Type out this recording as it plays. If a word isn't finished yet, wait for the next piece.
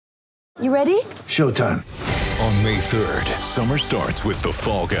You ready? Showtime. On May 3rd, summer starts with The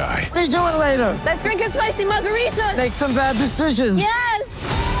Fall Guy. Let's do it later. Let's drink a spicy margarita. Make some bad decisions. Yes!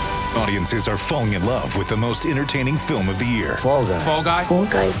 Audiences are falling in love with the most entertaining film of the year. Fall Guy. Fall Guy? Fall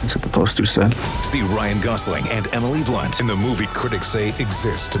Guy. That's what the poster said. See Ryan Gosling and Emily Blunt in the movie critics say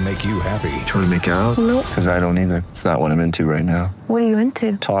exists to make you happy. Trying to make it out? Nope. Because I don't either. It's not what I'm into right now. What are you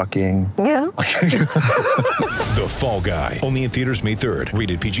into? Talking. Yeah. The Fall Guy. Only in theaters May 3rd.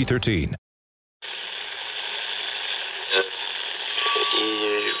 Rated PG-13.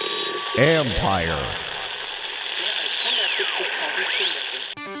 Empire.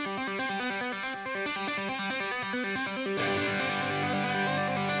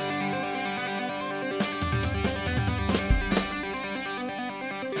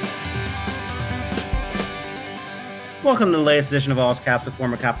 Welcome to the latest edition of All's Caps with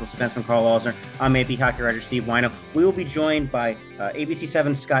former Capitals defenseman Carl Alzner. I'm AP hockey writer Steve Wino. We will be joined by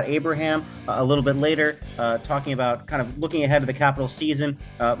ABC7's Scott Abraham a little bit later, talking about kind of looking ahead to the Capital season.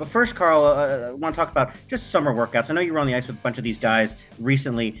 But first, Carl, I want to talk about just summer workouts. I know you were on the ice with a bunch of these guys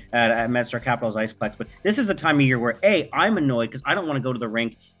recently at MedStar Capital's Iceplex, but this is the time of year where, I'm annoyed because I don't want to go to the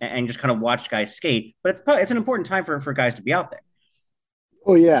rink and just kind of watch guys skate, but it's an important time for guys to be out there.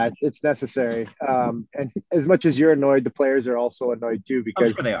 Oh yeah, it's necessary. And as much as you're annoyed, the players are also annoyed too, because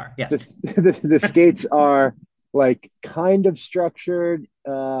I'm sure they are. Yeah, the skates are like kind of structured.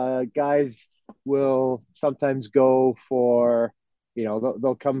 Guys will sometimes go for,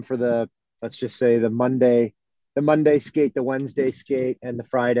 they'll come for let's just say the Monday skate, the Wednesday skate, and the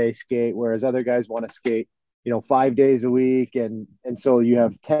Friday skate, whereas other guys want to skate, 5 days a week, and so you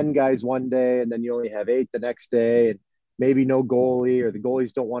have 10 guys one day, and then you only have 8 the next day, and maybe no goalie, or the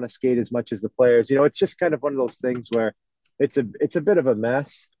goalies don't want to skate as much as the players. It's just kind of one of those things where it's a bit of a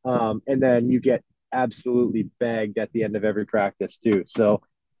mess. And then you get absolutely bagged at the end of every practice too. So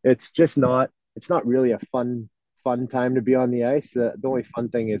it's not really a fun time to be on the ice. The only fun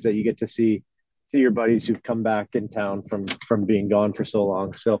thing is that you get to see your buddies who've come back in town from being gone for so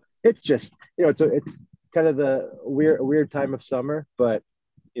long. So it's just, it's kind of the weird time of summer, but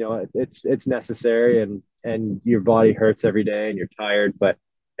it's necessary, and your body hurts every day and you're tired, but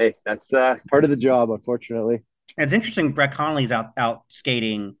hey, that's part of the job, unfortunately. And it's interesting, Brett Connolly's out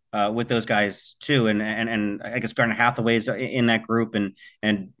skating with those guys too, and I guess Garnet Hathaway's in that group,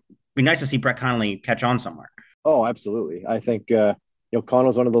 and be nice to see Brett Connolly catch on somewhere. Oh, absolutely. I think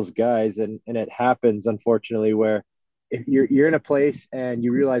Connell's one of those guys, and it happens, unfortunately, where if you're in a place and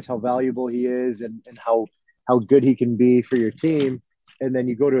you realize how valuable he is and how good he can be for your team, and then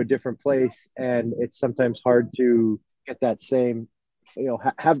you go to a different place, and it's sometimes hard to get that same,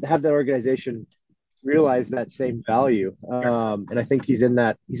 have that organization realize that same value. And I think he's in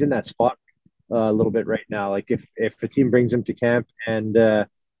that spot a little bit right now. Like if a team brings him to camp and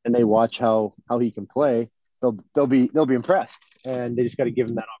they watch how he can play, they'll be impressed, and they just got to give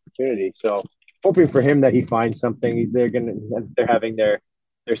him that opportunity. So hoping for him that he finds something. They're having their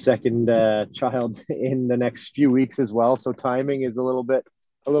second child in the next few weeks as well, so timing is a little bit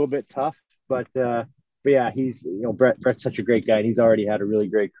tough, but yeah, he's Brett's such a great guy, and he's already had a really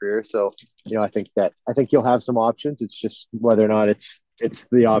great career, so I think he'll have some options. It's just whether or not it's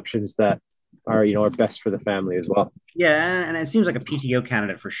the options that are best for the family as well. Yeah, and it seems like a PTO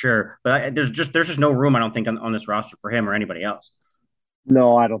candidate for sure, but there's just no room, I don't think, on this roster for him or anybody else.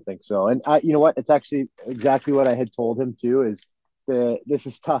 No, I don't think so. And you know what, it's actually exactly what I had told him too, is this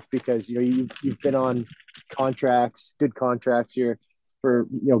is tough because you've been on good contracts here for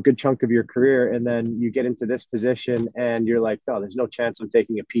good chunk of your career, and then you get into this position and you're like, oh, there's no chance I'm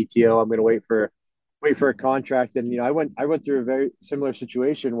taking a PTO. I'm going to wait for a contract. And I went through a very similar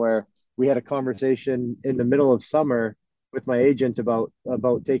situation where we had a conversation in the middle of summer with my agent about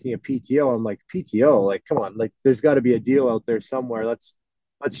taking a PTO. I'm like, PTO, like, come on, like there's got to be a deal out there somewhere. Let's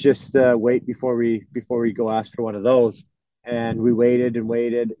just wait before we go ask for one of those. And we waited and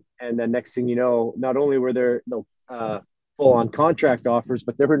waited, and then next thing you know, not only were there no full-on contract offers,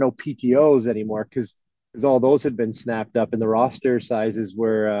 but there were no PTOs anymore because all those had been snapped up, and the roster sizes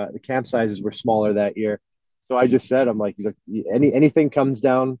were the camp sizes were smaller that year. So I just said, I'm like, look, anything comes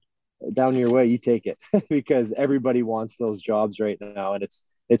down your way, you take it because everybody wants those jobs right now, and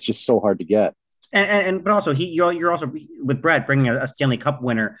it's just so hard to get. But also you're also with Brett bringing a Stanley Cup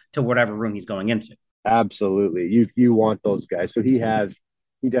winner to whatever room he's going into. Absolutely. You want those guys. So he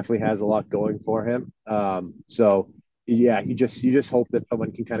definitely has a lot going for him. So yeah, you just hope that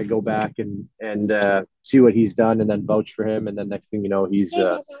someone can kind of go back and see what he's done and then vouch for him. And then next thing you know, he's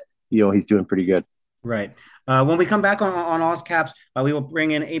doing pretty good. Right. When we come back on Oz Caps, we will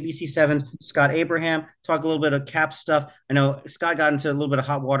bring in ABC7's Scott Abraham, talk a little bit of cap stuff. I know Scott got into a little bit of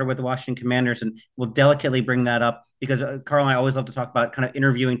hot water with the Washington Commanders, and we'll delicately bring that up because Carl and I always love to talk about kind of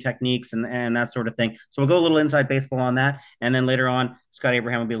interviewing techniques and that sort of thing. So we'll go a little inside baseball on that. And then later on, Scott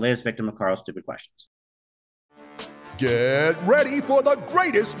Abraham will be the latest victim of Carl's stupid questions. Get ready for the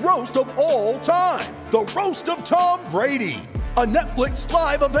greatest roast of all time, the Roast of Tom Brady, a Netflix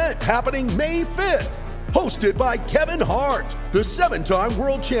live event happening May 5th. Hosted by Kevin Hart, the 7-time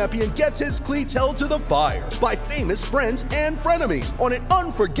world champion gets his cleats held to the fire by famous friends and frenemies on an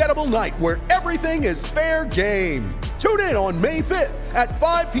unforgettable night where everything is fair game. Tune in on May 5th at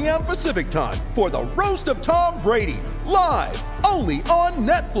 5 p.m. Pacific time for the Roast of Tom Brady, live only on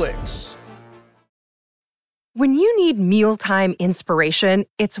Netflix. When you need mealtime inspiration,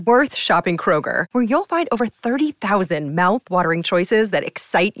 it's worth shopping Kroger, where you'll find over 30,000 mouth-watering choices that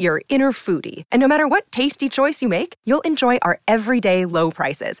excite your inner foodie. And no matter what tasty choice you make, you'll enjoy our everyday low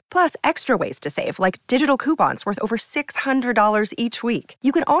prices, plus extra ways to save, like digital coupons worth over $600 each week.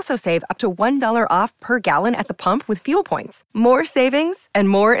 You can also save up to $1 off per gallon at the pump with fuel points. More savings and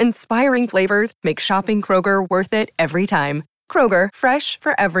more inspiring flavors make shopping Kroger worth it every time. Kroger, fresh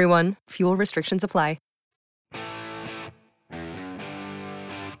for everyone. Fuel restrictions apply.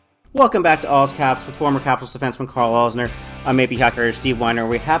 Welcome back to All's Caps with former Capitals defenseman Carl Alzner. I'm AP Hockey Steve Weiner.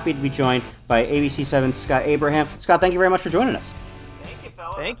 We're happy to be joined by ABC7's Scott Abraham. Scott, thank you very much for joining us.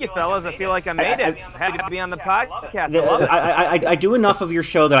 Thank you, fellas. I feel like I made it. Happy to be on the podcast. I love it. I do enough of your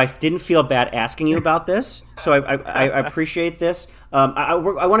show that I didn't feel bad asking you about this, so I appreciate this. I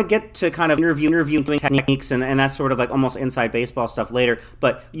want to get to kind of interviewing techniques and that sort of like almost inside baseball stuff later,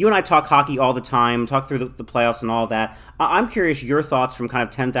 but you and I talk hockey all the time, talk through the playoffs and all that. I'm curious your thoughts from kind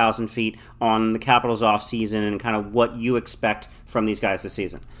of 10,000 feet on the Capitals offseason and kind of what you expect from these guys this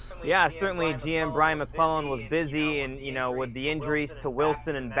season. Yeah, certainly GM Brian McClellan was busy, and with the injuries to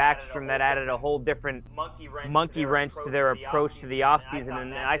Wilson and Backstrom, that added a whole different monkey wrench to their approach to the offseason,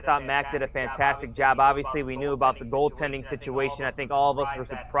 and I thought Mac did a fantastic job. Obviously, we knew about the goaltending situation. I think all of us were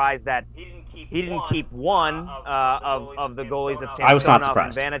surprised that he didn't keep one of the goalies of I was not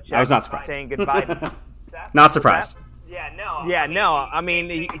surprised. I was not surprised. Saying goodbye. Not surprised. Yeah, no. I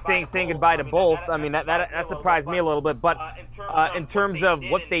mean, saying goodbye to both. I mean, that surprised me a little bit. But in terms of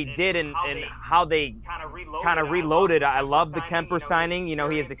what they did and how they kind of reloaded, I love the Kemper signing.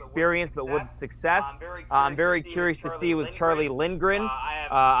 He has experience, but with success. I'm very curious to see with Charlie Lindgren.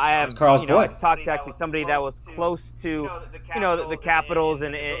 I have Carl's boy. Talked to actually somebody that was close to the Capitals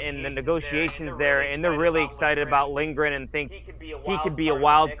and the negotiations there, and they're really excited about Lindgren and think he could be a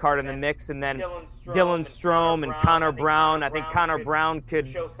wild card in the mix. And then Dylan Strome and Connor Brown. I think Connor Brown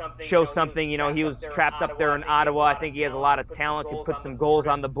could show something. He was trapped up there in Ottawa. I think he has a lot of talent, could put some goals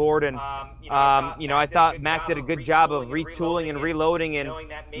on the board. And, I thought Mac did a good job of retooling and reloading and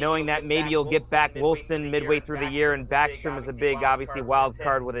knowing that maybe you'll get back Wilson midway through the year. And Backstrom is a big, obviously, wild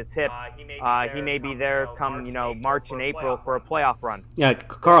card with his hip. He may be there come, March and April for a playoff run. Yeah,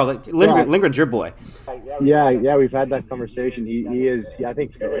 Carl, Lindgren's your boy. Yeah, we've had that conversation. He is, I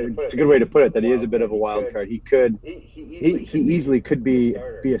think it's a good way to put it, that he is a bit of a wild card. He easily could be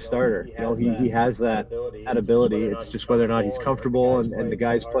a starter. He has that ability. It's just whether or not he's comfortable and the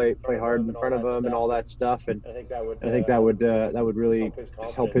guys play hard in front of him and all that stuff. And I think that would really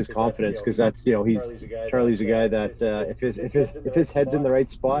just help his confidence, because that's Charlie's a guy that if his head's in the right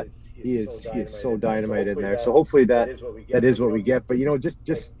spot, he is so dynamite in there. So hopefully that is what we get. But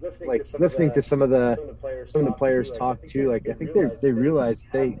just like listening to some of the players talk too, like I think they realize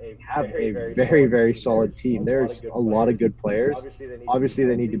they have a very, very solid team. There's a lot of good players. Obviously,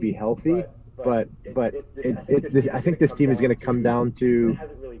 they need to be healthy, but I think this team is going to come down to,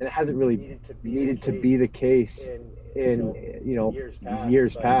 and it hasn't really needed to be the case in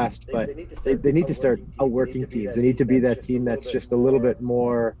years past, but they need to start outworking teams. They need to be that team that's just a little bit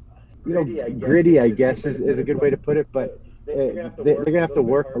more gritty, I guess is a good way to put it, but they're going to have to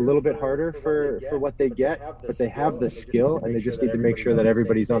work a little bit harder for what they get, but they have the skill, and they just need to make sure that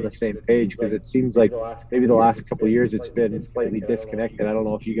everybody's on the same page, because it seems like maybe the last couple of years it's been slightly disconnected. I don't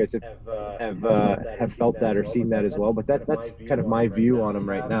know if you guys have felt that or seen that as well, but that's kind of my view on them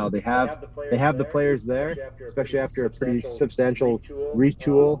right now. They have the players there, especially after a pretty substantial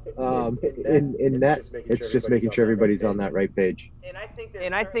retool in net. It's just making sure everybody's on that right page.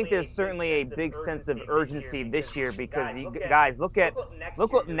 And I think there's certainly a big sense of urgency this year, because guys, look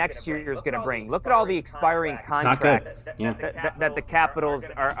what next year is going to bring. Look at all the expiring contracts that the Capitals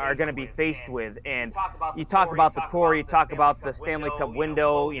are going to be faced with. And you talk about the core, you talk about the Stanley Cup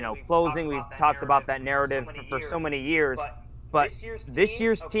window, closing. We've talked about that narrative for so many years. But this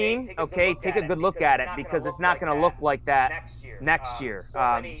year's team, okay, take a good look at it because it's not going to look like that next year.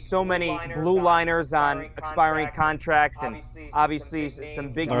 So many blue liners on expiring contracts, and obviously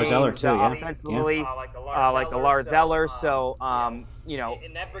some big Lars names Eller too, yeah. offensively, like a Lars Eller. So, you know,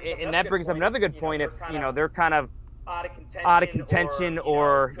 and that brings up another good point. If, you know, they're kind of out of contention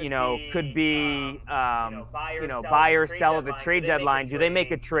or, you know, could be, you know, buy or sell at the trade deadline. Do they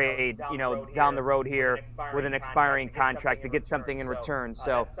make a trade, you know, down the road here with an expiring contract to get something in return?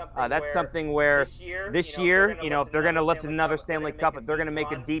 So that's something where this year, you know, if they're going to lift another Stanley Cup, if they're going to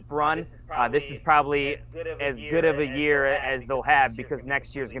make a deep run, this is probably as good of a year as they'll have, because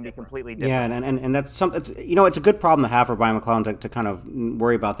next year is going to be completely different. Yeah, and that's something. You know, it's a good problem to have for Brian MacLellan to kind of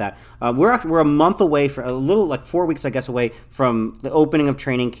worry about that. We're a month away, for a little, like 4 weeks, I guess, away from the opening of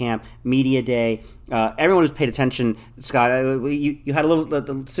training camp, media day. Everyone who's paid attention, Scott, you had a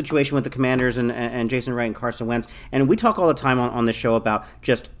little situation with the Commanders and Jason Wright and Carson Wentz, and we talk all the time on this show about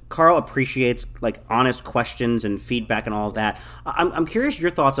just Carl appreciates like honest questions and feedback and all of that. I'm curious your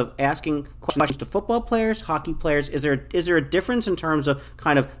thoughts of asking questions to football players, hockey players. Is there a difference in terms of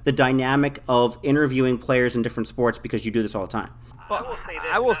kind of the dynamic of interviewing players in different sports because you do this all the time? Well,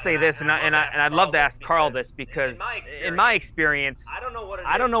 I will say this, and I'd love to ask Carl this, because in my experience, I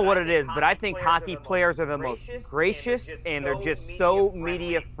don't know what it is, but I think hockey players are the most gracious, and they're just so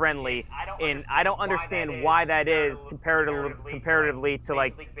media friendly, and I don't understand why that is comparatively to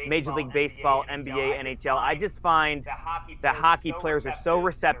like Major League Baseball, NBA, NHL. I just find that hockey players are so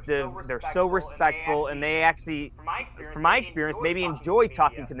receptive, they're so respectful, and they actually, from my experience, maybe enjoy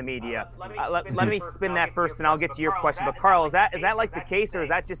talking to the media. Let me spin that first, and I'll get to your question. But Carl, is that like the case, or is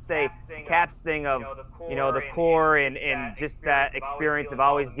that just a Caps thing of, you know, the core and just that experience of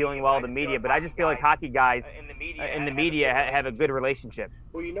always dealing well with the media? But I just feel like hockey guys in the media have a good relationship.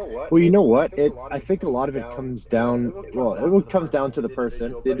 Well, you know what? I think a lot of it comes down. Well, it comes down to the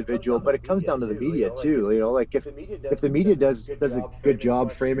person, the individual, but it comes down to the media too. You know, like if the media does a good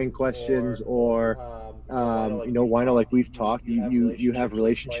job framing questions, or you know, why not? Like we've talked, you have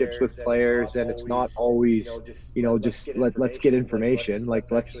relationships with players, and it's not always, you know, just let's get information.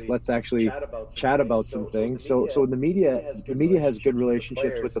 Like let's actually chat about some things. So the media has good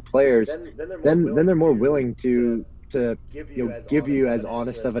relationships with the players. Then they're more willing to you know, give you as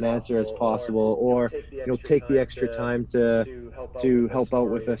honest of an answer as possible, or you know, take the extra time to help out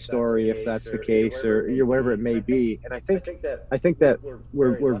with a story if that's the case, or you know, whatever it may be. And I think that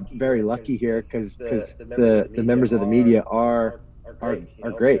we're very lucky here because the members of the media are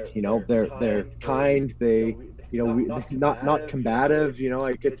great. You know, they're kind. They, you know, not combative. You know,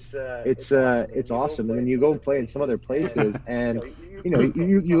 like it's awesome. And then you go and play in some other places, and you know,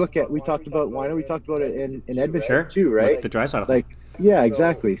 you look at, we talked about it in Edmonton too, right? Like the Draisaitl. Like, yeah,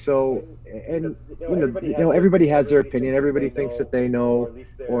 exactly. So, and you know, everybody has their opinion. Everybody thinks that they know,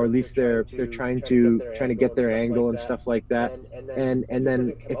 or at least they're trying to get their angle and stuff like that. And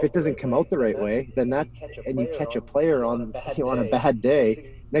then if it doesn't come out the right way, then and you catch a player on a bad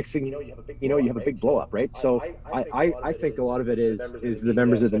day, next thing you know, you have a big blow up, right? So I think a lot of it is the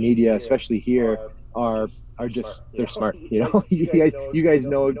members of the media, especially here, are just, they're smart. You know, you guys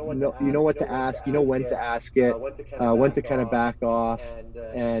know what to ask, you know when to ask it, when to kind of back off,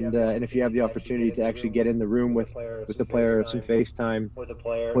 and if you have the opportunity to actually get in the room with the player, some FaceTime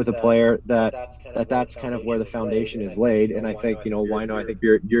with the player, that's kind of where the foundation is laid. And I think, you know, Wino, I think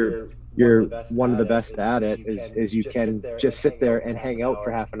you're one of the best at it, is you can just sit there and hang out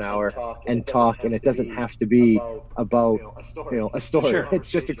for half an hour and talk, and it doesn't have to be about, you know, a story. Sure.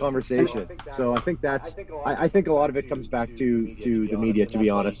 It's just a conversation. So I think I think a lot of it comes back to the media, to be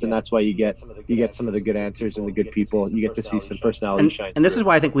honest, and that's why you get some of the good answers and the good people. You get to see some personality shine. And this is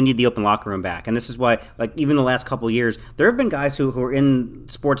why I think we need the open locker room back. And this is why, like, even the last couple of years, there have been guys who are in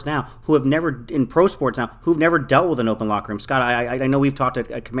sports now in pro sports now, who've never dealt with an open locker room. Scott, I know we've talked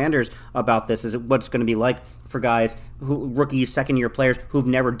at Commanders about this, is what it's going to be like for guys, rookies, second-year players who've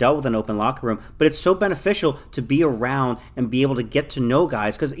never dealt with an open locker room. But it's so beneficial to be around and be able to get to know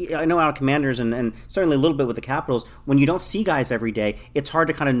guys, because I know out of Commanders and certainly a little bit with the Capitals, when you don't see guys every day, it's hard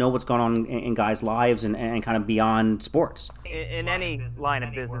to kind of know what's going on in guys' lives and kind of beyond sports. In any line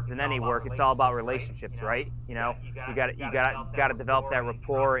of business, in any work, it's all about relationships, right? You know, you got to develop that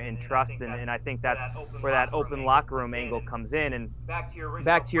rapport and trust, and I think that's where that open locker room angle comes in. And back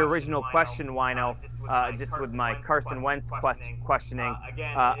to your original question, Wino, just with my Carson Wentz questioning,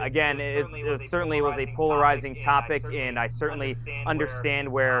 again, it certainly was a polarizing topic, and I certainly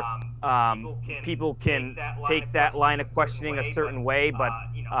understand where people can take that line of questioning a certain way, but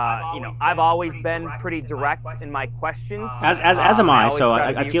you know, I've always been pretty direct in my questions. As am I, so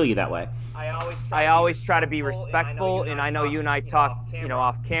I feel you that way. I always try to be respectful, and I know you and I talked,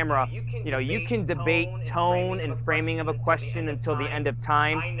 off camera. You can debate tone and framing of a question until the end of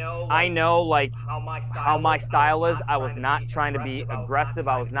time. I know, like, how my style is. I was not trying to be aggressive.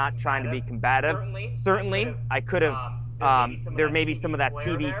 I was not trying to be combative. Certainly, I could have. There may be some of that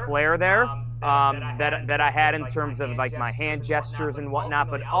TV flair there that I had in terms of like my hand gestures and whatnot,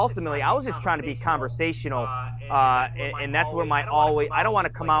 but ultimately I was just trying to be conversational, and that's where I don't want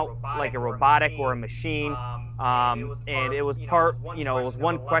to come out like a robotic or a machine. And it was it was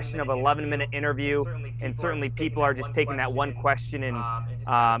one question of an 11-minute interview, and certainly people are just taking that one question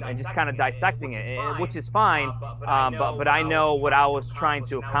and just kind of dissecting it, which is fine. But I know what I was trying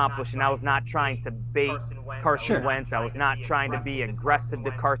to accomplish, and I was not trying to bait Carson Wentz. I was not trying to be aggressive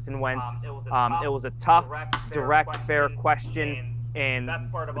to Carson Wentz. It was a tough, direct, fair question. And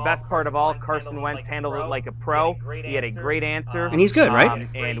the best part of all, Carson Wentz handled it like a pro. He had a great answer. And he's good, right?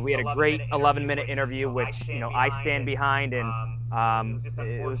 And we had a great 11-minute interview, which, I stand behind. And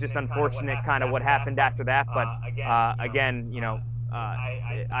it was just unfortunate kind of what happened after that. But, again,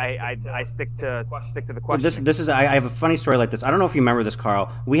 I stick to the question. This is I have a funny story like this. I don't know if you remember this,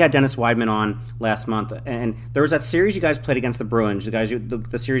 Carl. We had Dennis Weidman on last month, and there was that series you guys played against the Bruins.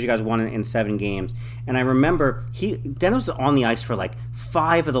 The series you guys won in 7 games. And I remember Dennis was on the ice for like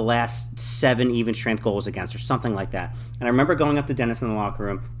 5 of the last 7 even strength goals against, or something like that. And I remember going up to Dennis in the locker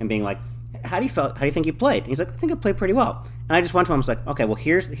room and being like, How do you think you played? And he's like, I think I played pretty well. And I just went to him, I was like, okay, well,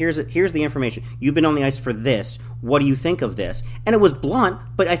 here's the information. You've been on the ice for this. What do you think of this? And it was blunt,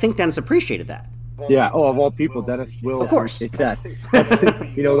 but I think Dennis appreciated that. Yeah. Oh, of all people, Dennis will. Of course. It's that. That's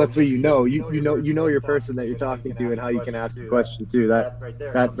what you know. You know your person that you're talking to and how you can ask a question too. That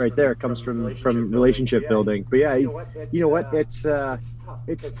right there comes from relationship building. But yeah, you know what? It's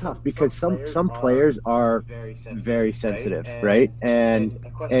tough because some players are very sensitive, right? And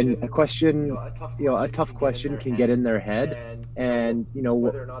a question, a tough question can get in their head, and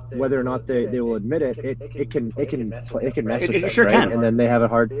whether or not they will admit it, it can mess with them, sure right? can. And then they have a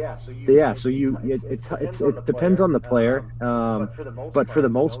hard. Yeah. So it depends on the player, but for the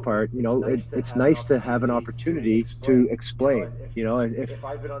most part, it's nice to have an opportunity to explain. If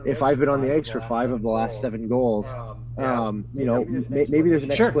I've been on the ice for 5 of the last 7 goals, maybe there's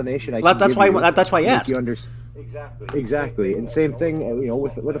an explanation. That's why I asked. Exactly. And same thing,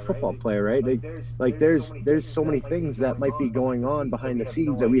 with a football player, right? There's so many things that might be going on behind the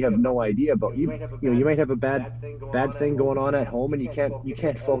scenes that we have no idea about. You might have a bad thing going on at home, and you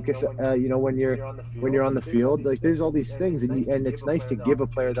can't focus. When you're on the field, like there's all these things, and it's nice to give a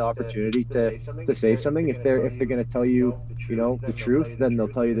player the opportunity to say something. If they're going to tell you, the truth, then they'll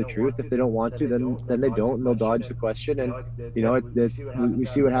tell you the truth. If they don't want to, then they don't, and they'll dodge the question, and we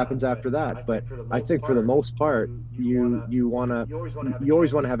see what happens after that. But I think for the most part, you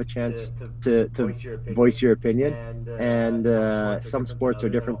always want to have a chance to voice your opinion, and some sports are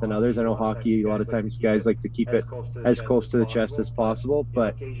different than others. I know hockey, a lot of times guys like to keep it as close to the chest as possible,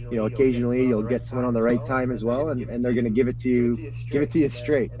 but occasionally you'll get someone on the right time as well, and they're going to give it to you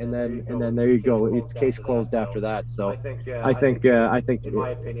straight, and then there you go. It's case closed after that. So I think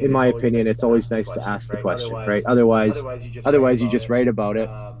in my opinion, it's always nice to ask the question, right? Otherwise you just write about it,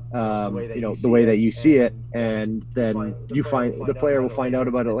 the way that you see it, and then the player will find out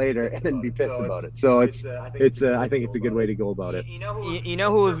about it later and then be pissed about it. So I think it's a good way to go about it. You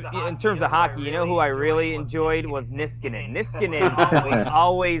know who, in terms of hockey, who I really enjoyed was Niskanen. Niskanen was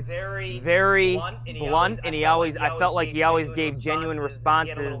always very blunt, and I felt like he always gave genuine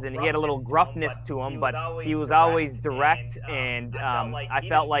responses, and he had a little gruffness to him, but he was always direct, and I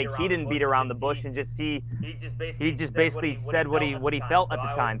felt like he didn't beat around the bush, and he just basically said what he felt at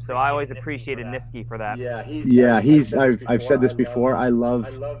the time. So I always appreciated Niski for that. Yeah, I've said this before. I love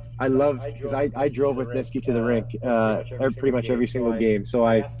because I drove with Niski to the rink pretty much every single game. So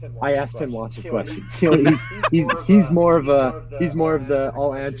I asked him lots of questions. He's more of the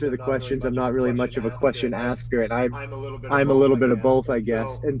I'll answer the questions. I'm not really much of a question asker, and I'm a little bit of both, I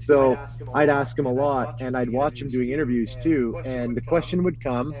guess. And so I'd ask him a lot, and I'd watch him doing interviews too. And the question would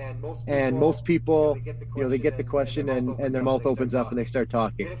come, and most people, they get the question and their mouth opens up and they start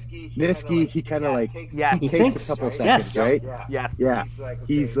talking. Niski, he kind of like he takes a couple of seconds, right? Yes. Yeah.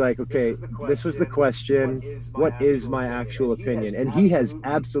 He's like, okay, this was the question. What is my actual opinion? And he has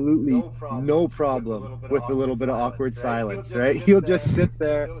absolutely no problem with a little bit of awkward silence, right? He'll just sit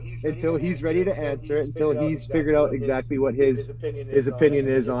there until he's ready to answer it, until he's figured out exactly what his opinion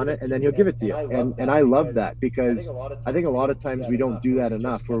is on it, and then he'll give it to you. And I love that, because I think a lot of times we don't do that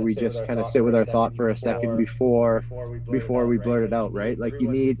enough, where we just kind of sit with our thought for a second before we blurt it out, right? Like you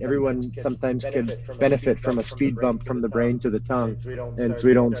everyone sometimes could benefit from a speed bump from the brain to the tongue, and so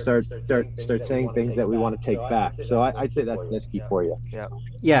we don't start saying things that we want to take back. So I'd say that's Niski for you.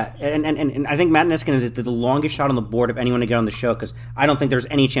 Yeah, and I think Matt Niskanen is the longest shot on the board of anyone to get on the show, because I don't think there's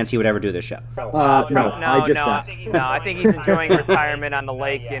any chance he would ever do this show. I think he's enjoying retirement on the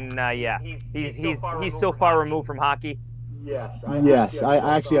lake, and he's so far removed from hockey. Yes.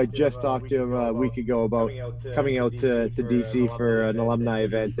 I just talked to him a week ago about coming out to DC for an alumni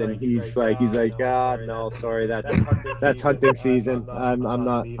event, and he's like, no, sorry, that's hunting season. I'm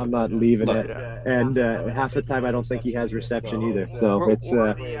not leaving it. And half the time I don't think he has reception either. So it's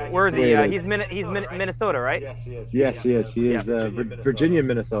where is he? He's Minnesota, right? Yes, he is. He is Virginia,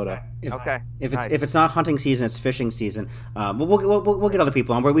 Minnesota. If it's not hunting season, it's fishing season. We'll get other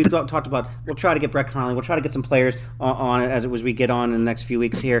people on. We've talked about. We'll try to get Brett Connolly. We'll try to get some players on as we get on in the next few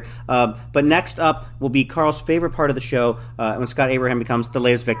weeks here. But next up will be Carl's favorite part of the show, when Scott Abraham becomes the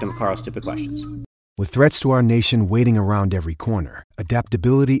latest victim of Carl's stupid questions. With threats to our nation waiting around every corner,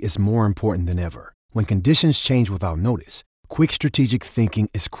 adaptability is more important than ever. When conditions change without notice, quick strategic thinking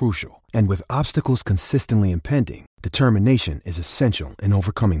is crucial. And with obstacles consistently impending, determination is essential in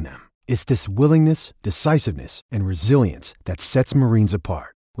overcoming them. It's this willingness, decisiveness, and resilience that sets Marines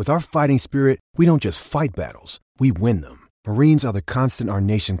apart. With our fighting spirit, we don't just fight battles, we win them. Marines are the constant our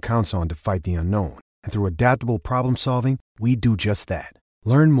nation counts on to fight the unknown. And through adaptable problem solving, we do just that.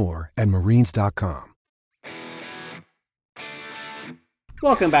 Learn more at marines.com.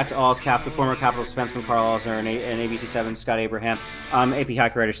 Welcome back to All's Caps with former Capitals defenseman Carl Osner and ABC7 Scott Abraham. I'm AP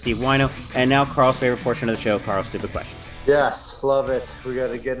hockey writer Steve Wino, and now Carl's favorite portion of the show, Carl's Stupid Questions. Yes, love it. We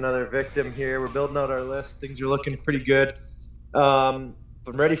got to get another victim here. We're building out our list. Things are looking pretty good. I'm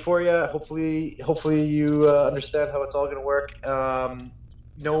ready for you. Hopefully you understand how it's all going to work.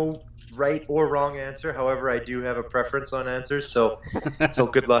 No right or wrong answer. However, I do have a preference on answers, so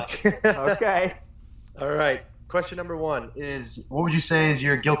good luck. Okay. All right. Question number 1 is, what would you say is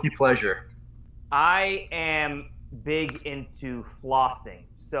your guilty pleasure? I am big into flossing.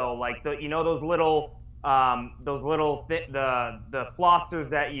 So like those little the flossers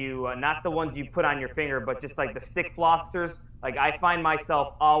that you not the ones you put on your finger, but just like the stick flossers. Like I find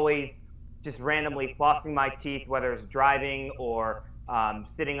myself always just randomly flossing my teeth, whether it's driving or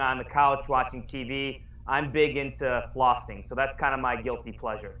sitting on the couch watching TV. I'm big into flossing, so that's kind of my guilty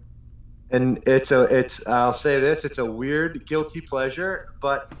pleasure. And I'll say this, it's a weird guilty pleasure,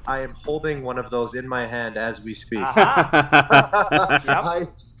 but I am holding one of those in my hand as we speak. Uh-huh.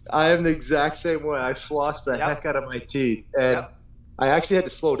 I am the exact same way. I floss the heck out of my teeth, and I actually had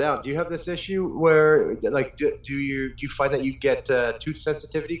to slow down. Do you have this issue where, like, do you find that you get tooth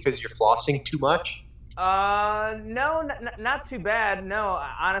sensitivity because you're flossing too much? No, not too bad. No,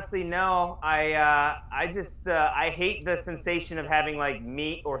 honestly, no. I just I hate the sensation of having like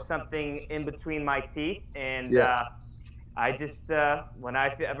meat or something in between my teeth, and I just when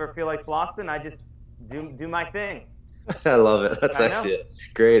I ever feel like flossing, I just do my thing. I love it. That's actually a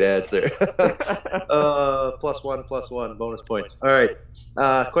great answer. +1, bonus points. All right.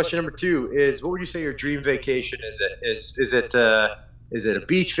 Question number 2 is, what would you say your dream vacation is? Is it a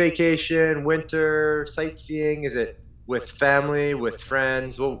beach vacation, winter, sightseeing? Is it with family, with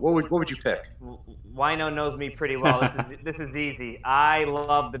friends? What would you pick? Wino knows me pretty well. This is easy. I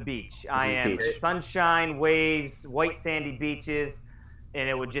love the beach. I am sunshine, waves, white sandy beaches, and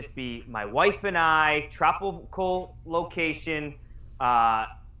it would just be my wife and I, tropical location. I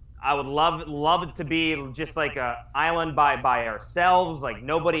would love it to be just like a island by ourselves, like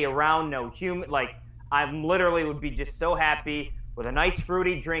nobody around, no human. Like I literally would be just so happy with a nice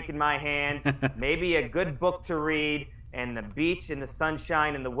fruity drink in my hands, maybe a good book to read, and the beach and the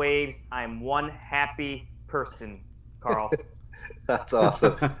sunshine and the waves. I'm one happy person, Carl. That's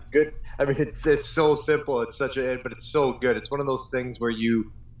awesome. Good. I mean, it's so simple. But it's so good. It's one of those things where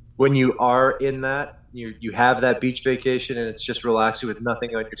when you are in that, you have that beach vacation and it's just relaxing with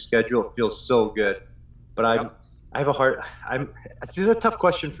nothing on your schedule. It feels so good. But I have a heart. This is a tough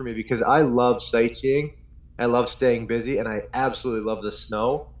question for me because I love sightseeing. I love staying busy, and I absolutely love the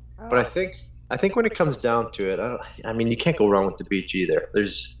snow. But I think when it comes down to it, I mean, you can't go wrong with the beach either.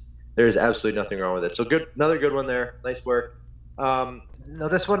 There's absolutely nothing wrong with it. So good, another good one there. Nice work. Now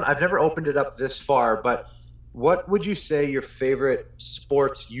this one, I've never opened it up this far, but what would you say your favorite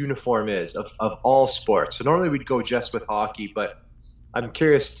sports uniform is of all sports? So normally we'd go just with hockey, but I'm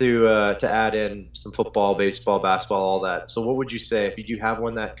curious to add in some football, baseball, basketball, all that. So what would you say if you do have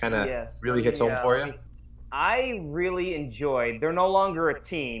one that kind of really hits home for you? I really enjoyed, they're no longer a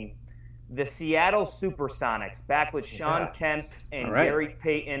team, the Seattle Supersonics, back with Sean Kemp and Gary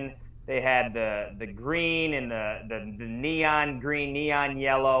Payton. They had the green and the neon green, neon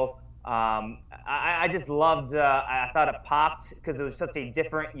yellow. I just loved. I thought it popped because it was such a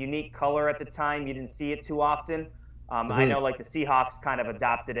different, unique color at the time. You didn't see it too often. I know like the Seahawks kind of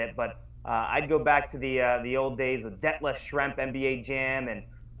adopted it, but I'd go back to the old days with Detlef Schrempf, NBA Jam, and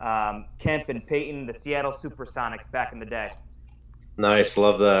Kemp and Peyton, the Seattle Supersonics back in the day. Nice,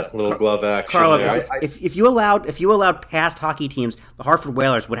 love that little glove action. Carlo, there. if you allowed past hockey teams, the Hartford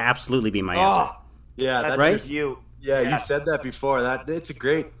Whalers would absolutely be my answer. Yeah, that's right. You said that before. It is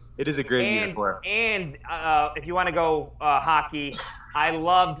a great uniform. And if you want to go hockey, I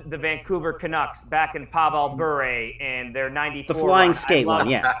loved the Vancouver Canucks back in Pavel Bure and their '94. The flying skate one,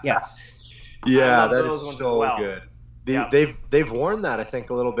 yes. Yeah, that is so good. They've worn that, I think,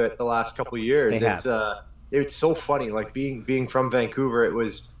 a little bit the last couple of years. It's so funny. Like being from Vancouver, it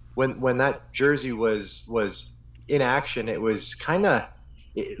was when that jersey was in action. It was kind of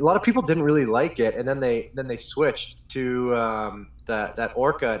a lot of people didn't really like it, and then they switched to that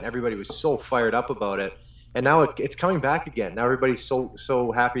Orca, and everybody was so fired up about it. And now it's coming back again. Now everybody's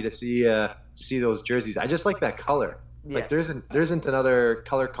so happy to see those jerseys. I just like that color. Yeah. Like there isn't another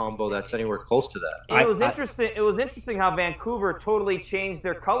color combo that's anywhere close to that. It was interesting. It was interesting how Vancouver totally changed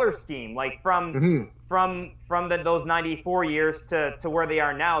their color scheme. Like from those '94 years to where they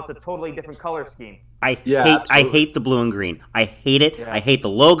are now, it's a totally different color scheme. I hate the blue and green. I hate it. Yeah. I hate the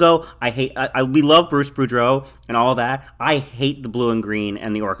logo. We love Bruce Boudreau and all that. I hate the blue and green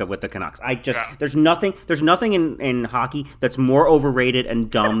and the Orca with the Canucks. There's nothing in hockey that's more overrated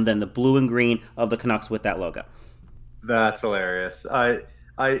and dumb than the blue and green of the Canucks with that logo. That's hilarious. I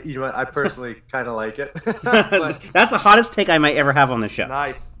personally kind of like it. That's the hottest take I might ever have on this show.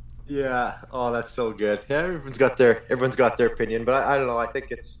 Nice. Yeah. Oh, that's so good. Yeah, everyone's got their opinion, but I don't know. I think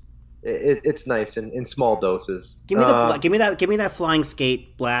it's nice in small doses. Give me that flying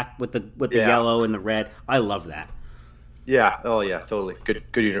skate black with the yellow and the red. I love that. Yeah. Oh yeah. Totally. Good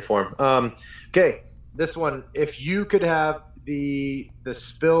uniform. Okay. This one. If you could have the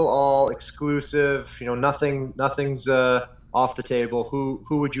Spill All exclusive, nothing's off the table.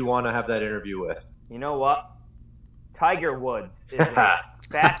 Who would you want to have that interview with? You know what? Tiger Woods is a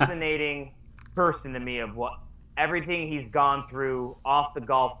fascinating person to me of everything he's gone through off the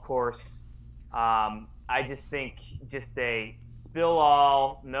golf course. I just think just a spill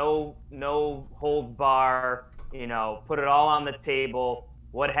all, no holds bar, put it all on the table.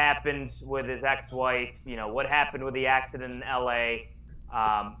 What happened with his ex-wife, what happened with the accident in L.A.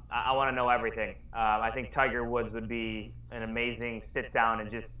 I want to know everything. I think Tiger Woods would be an amazing sit down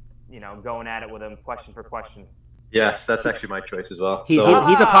and just, going at it with him question for question. Yes, that's actually my choice as well. He's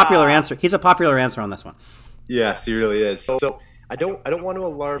a popular answer. He's a popular answer on this one. Yes, he really is. So I don't want to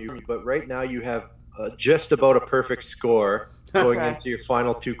alarm you, but right now you have just about a perfect score going into your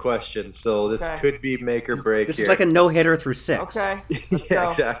final two questions. So this could be make or break. This here. is like a no-hitter through 6. Okay. Yeah,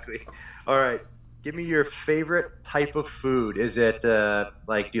 exactly. All right. Give me your favorite type of food. Is it do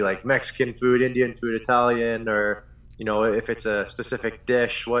you like Mexican food, Indian food, Italian, or if it's a specific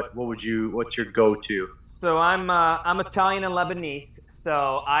dish, what's your go-to? So I'm Italian and Lebanese,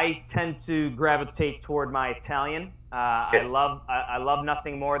 so I tend to gravitate toward my Italian. I love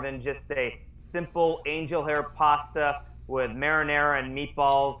nothing more than just a simple angel hair pasta with marinara and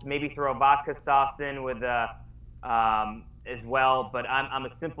meatballs. Maybe throw vodka sauce in with as well. But I'm a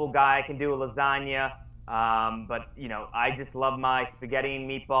simple guy. I can do a lasagna. But I just love my spaghetti and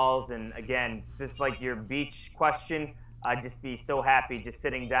meatballs. And again, just like your beach question, I'd just be so happy just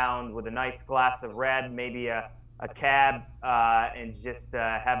sitting down with a nice glass of red, maybe a cab, and just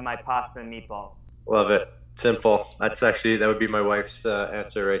have my pasta and meatballs. Love it. Simple. That would be my wife's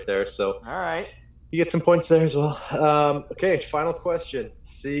answer right there. So all right, you get some points there as well. Okay, final question.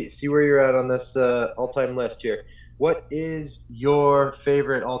 See where you're at on this all-time list here. What is your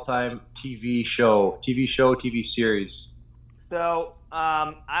favorite all-time TV TV series? So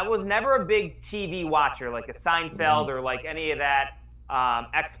I was never a big TV watcher, like a Seinfeld or like any of that,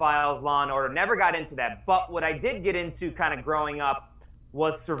 X-Files, Law & Order. Never got into that. But what I did get into kind of growing up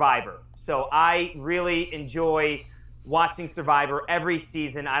was Survivor. So I really enjoy watching Survivor every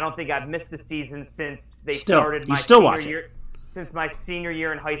season. I don't think I've missed a season since they started my senior year. Since my senior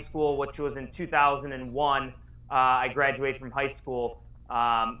year in high school, which was in 2001. I graduated from high school.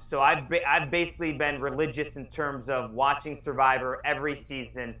 So I've basically been religious in terms of watching Survivor every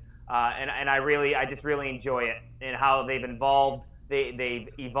season, and I just really enjoy it and how they've evolved. They've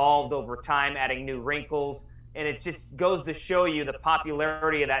evolved over time, adding new wrinkles, and it just goes to show you the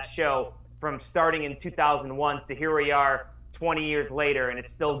popularity of that show from starting in 2001 to here we are 20 years later, and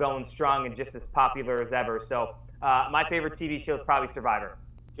it's still going strong and just as popular as ever. So my favorite TV show is probably Survivor.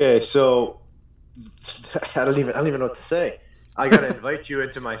 Okay, so I don't even know what to say. I got to invite you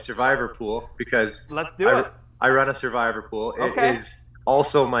into my Survivor pool because let's do it. I run a Survivor pool. Okay. It is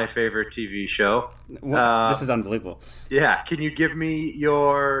also my favorite TV show. This is unbelievable. Yeah, can you give me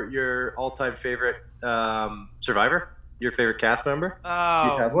your all-time favorite Survivor? Your favorite cast member?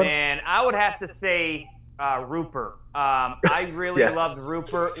 Oh man, I would have to say Rupert. I really loved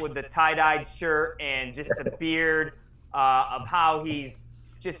Rupert with the tie-dyed shirt and just the beard of how he's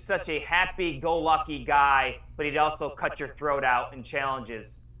just such a happy-go-lucky guy, but he'd also cut your throat out in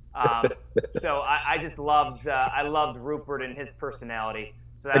challenges. So I just loved Rupert and his personality.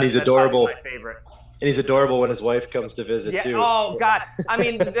 So and he's adorable. That's my favorite. And he's adorable when his wife comes to visit too. Oh God! I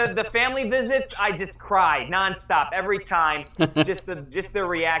mean, the family visits, I just cry nonstop every time. just the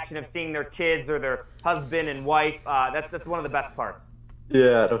reaction of seeing their kids or their husband and wife. That's one of the best parts.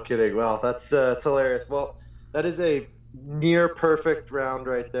 Yeah, no kidding. Well, that's hilarious. Well, that is a near perfect round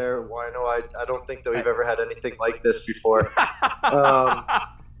right there. Wino, I don't think that we've ever had anything like this before.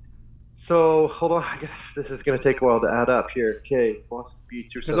 So hold on, this is going to take a while to add up here. Okay, philosophy.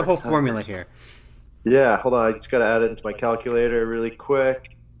 There's a whole formula here. Yeah, hold on. I just got to add it into my calculator really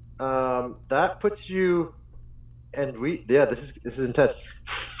quick. That puts you, this is intense.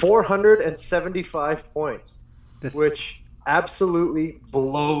 475 points, which absolutely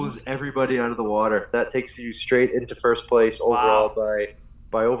blows everybody out of the water. That takes you straight into first place overall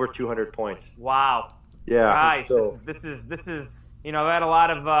by over 200 points. Wow. Yeah. Guys, so this is I had a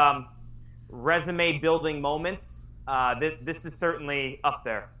lot of resume building moments. This is certainly up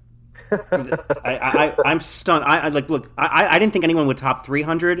there. I'm stunned. I didn't think anyone would top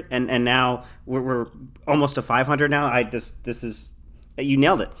 300, and now we're almost to 500 now. You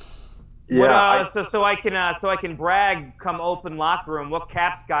nailed it. Yeah. So I can brag come open locker room. What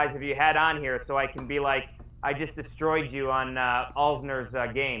Caps guys have you had on here? So I can be like, I just destroyed you on Alzner's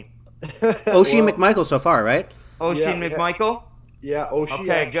game. Oshie and McMichael so far, right? Oshie and McMichael. Yeah, Oshie.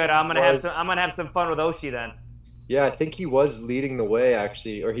 Okay, good. I'm gonna have some fun with Oshie then. Yeah, I think he was leading the way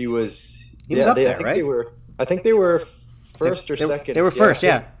actually, or he was. He was up there, right? I think they were first or second. They were first,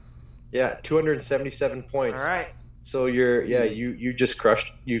 yeah. Yeah, 277 points. All right. So you just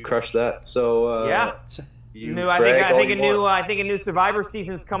crushed that. So yeah. I think a new Survivor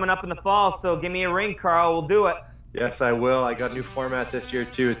season's coming up in the fall. So give me a ring, Carl. We'll do it. Yes, I will. I got a new format this year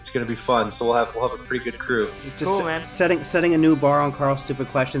too. It's going to be fun. So we'll have a pretty good crew. Cool, man. Setting a new bar on Carl's Stupid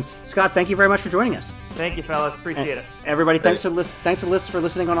Questions. Scott, thank you very much for joining us. Thank you, fellas. Appreciate it. Everybody, thanks for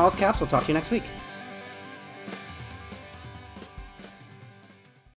listening on All's Caps. We'll talk to you next week.